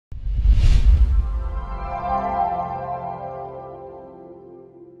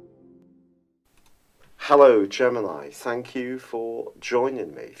Hello Gemini, thank you for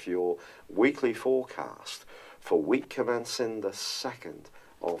joining me for your weekly forecast for week commencing the 2nd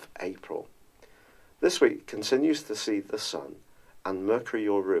of April. This week continues to see the Sun and Mercury,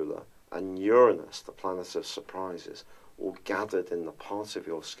 your ruler, and Uranus, the planet of surprises, all gathered in the part of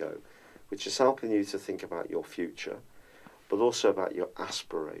your scope, which is helping you to think about your future, but also about your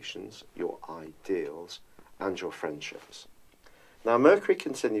aspirations, your ideals, and your friendships. Now, Mercury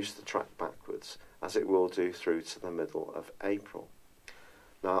continues to track backwards, as it will do through to the middle of April.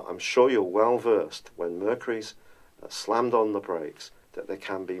 Now, I'm sure you're well versed when Mercury's slammed on the brakes that there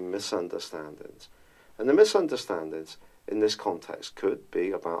can be misunderstandings. And the misunderstandings in this context could be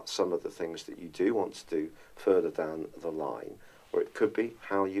about some of the things that you do want to do further down the line, or it could be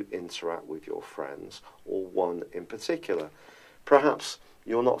how you interact with your friends, or one in particular. Perhaps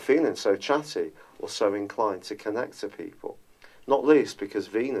you're not feeling so chatty or so inclined to connect to people. Not least because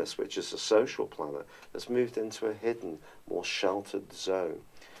Venus, which is a social planet, has moved into a hidden, more sheltered zone,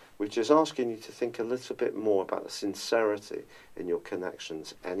 which is asking you to think a little bit more about the sincerity in your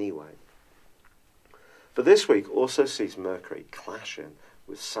connections anyway. For this week also sees Mercury clashing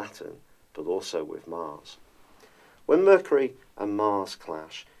with Saturn, but also with Mars. When Mercury and Mars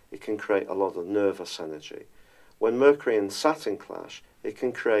clash, it can create a lot of nervous energy. When Mercury and Saturn clash, it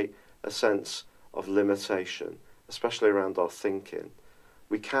can create a sense of limitation, especially around our thinking.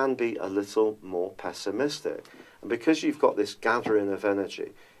 We can be a little more pessimistic. And because you've got this gathering of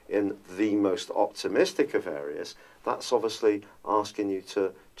energy in the most optimistic of areas, that's obviously asking you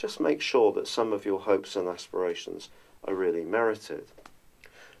to just make sure that some of your hopes and aspirations are really merited.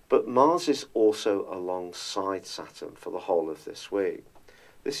 But Mars is also alongside Saturn for the whole of this week.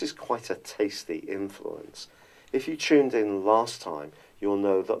 This is quite a tasty influence. If you tuned in last time, you'll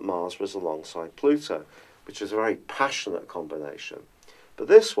know that Mars was alongside Pluto, which is a very passionate combination. But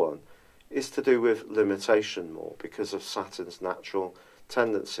this one is to do with limitation more because of Saturn's natural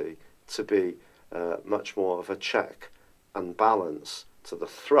tendency to be much more of a check and balance to the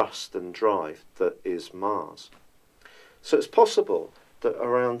thrust and drive that is Mars. So it's possible that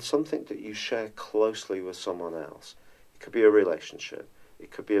around something that you share closely with someone else, it could be a relationship,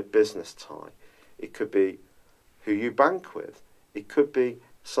 it could be a business tie, it could be who you bank with, it could be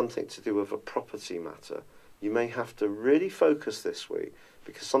something to do with a property matter. You may have to really focus this week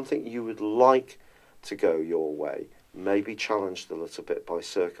because something you would like to go your way may be challenged a little bit by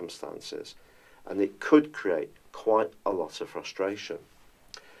circumstances, and it could create quite a lot of frustration.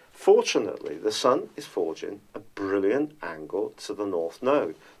 Fortunately, the Sun is forging a brilliant angle to the North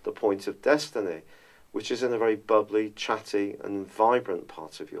Node, the point of destiny, which is in a very bubbly, chatty and vibrant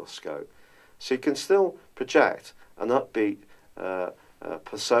part of your scope. So you can still project an upbeat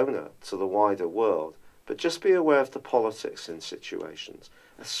persona to the wider world, but just be aware of the politics in situations,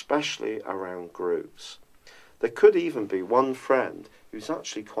 especially around groups. There could even be one friend who's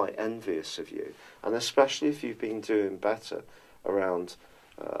actually quite envious of you, and especially if you've been doing better around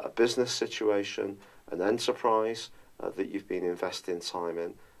a business situation, an enterprise that you've been investing time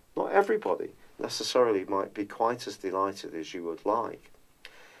in. Not everybody necessarily might be quite as delighted as you would like.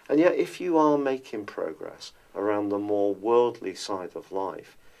 And yet if you are making progress around the more worldly side of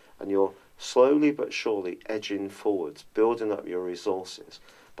life, and you're slowly but surely edging forwards, building up your resources,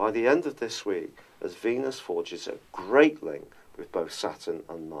 by the end of this week, as Venus forges a great link with both Saturn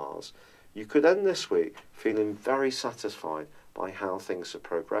and Mars, you could end this week feeling very satisfied by how things are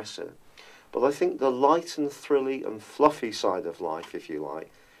progressing. But I think the light and thrilly and fluffy side of life, if you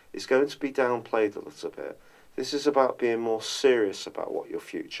like, is going to be downplayed a little bit. This is about being more serious about what your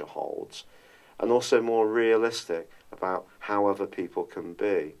future holds, and also more realistic about how other people can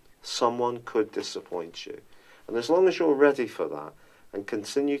be. Someone could disappoint you. And as long as you're ready for that and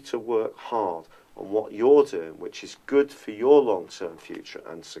continue to work hard on what you're doing, which is good for your long-term future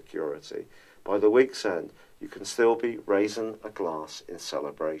and security, by the week's end, you can still be raising a glass in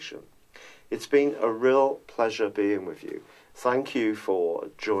celebration. It's been a real pleasure being with you. Thank you for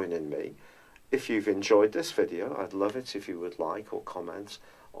joining me. If you've enjoyed this video, I'd love it if you would like or comment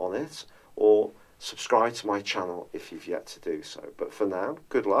on it, or subscribe to my channel if you've yet to do so. But for now,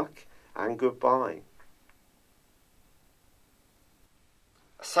 good luck and goodbye.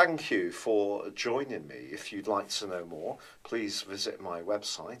 Thank you for joining me. If you'd like to know more, please visit my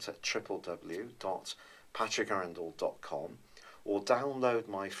website at www.patrickarundell.com or download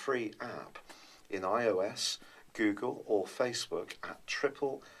my free app in iOS, Google or Facebook at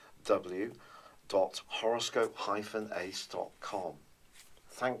www.horoscope-ace.com.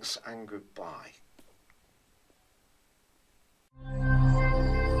 Thanks and goodbye.